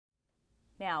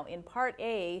Now, in part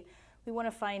A, we want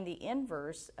to find the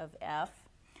inverse of f.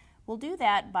 We'll do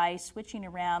that by switching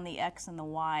around the x and the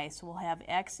y. So we'll have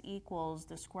x equals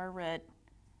the square root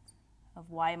of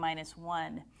y minus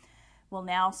 1. We'll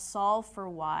now solve for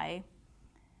y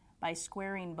by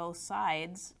squaring both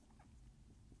sides.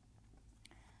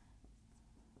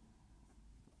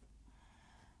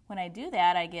 When I do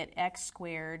that, I get x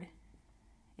squared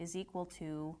is equal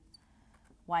to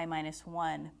y minus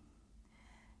 1.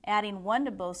 Adding 1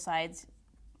 to both sides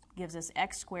gives us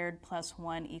x squared plus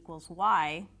 1 equals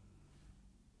y.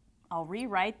 I'll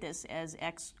rewrite this as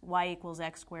y equals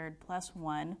x squared plus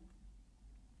 1.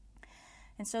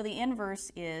 And so the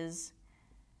inverse is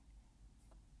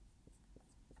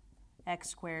x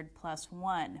squared plus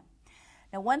 1.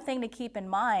 Now, one thing to keep in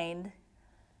mind,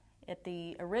 if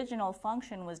the original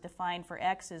function was defined for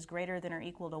x is greater than or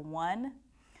equal to 1,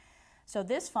 so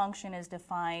this function is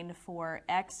defined for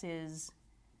x is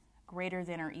greater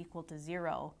than or equal to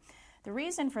 0. The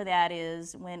reason for that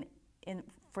is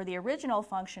for the original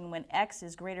function, when x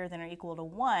is greater than or equal to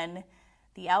 1,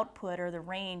 the output or the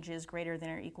range is greater than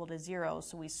or equal to 0.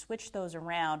 So we switch those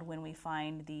around when we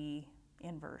find the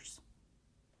inverse.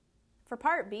 For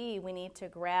part B, we need to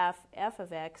graph f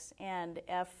of x and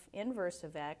f inverse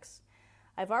of x.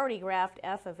 I've already graphed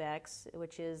f of x,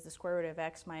 which is the square root of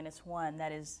x minus 1.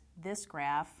 That is this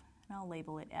graph, and I'll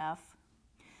label it f.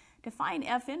 To find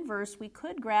f inverse, we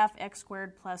could graph x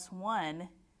squared plus 1,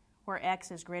 where x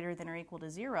is greater than or equal to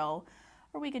 0,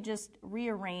 or we could just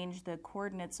rearrange the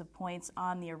coordinates of points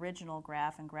on the original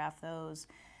graph and graph those.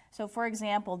 So for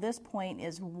example, this point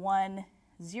is 1,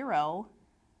 0,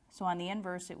 so on the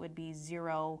inverse it would be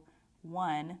 0,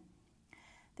 1.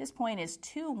 This point is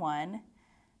 2, 1,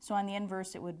 so on the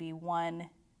inverse it would be 1,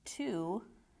 2.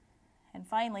 And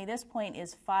finally, this point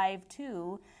is 5,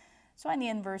 2, so on the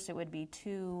inverse it would be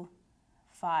 2,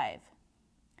 5.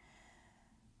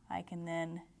 I can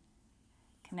then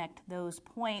connect those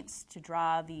points to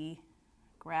draw the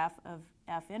graph of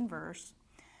f inverse.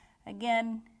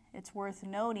 Again, it's worth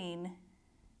noting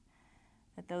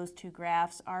that those two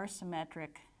graphs are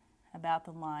symmetric about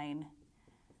the line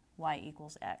y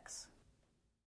equals x.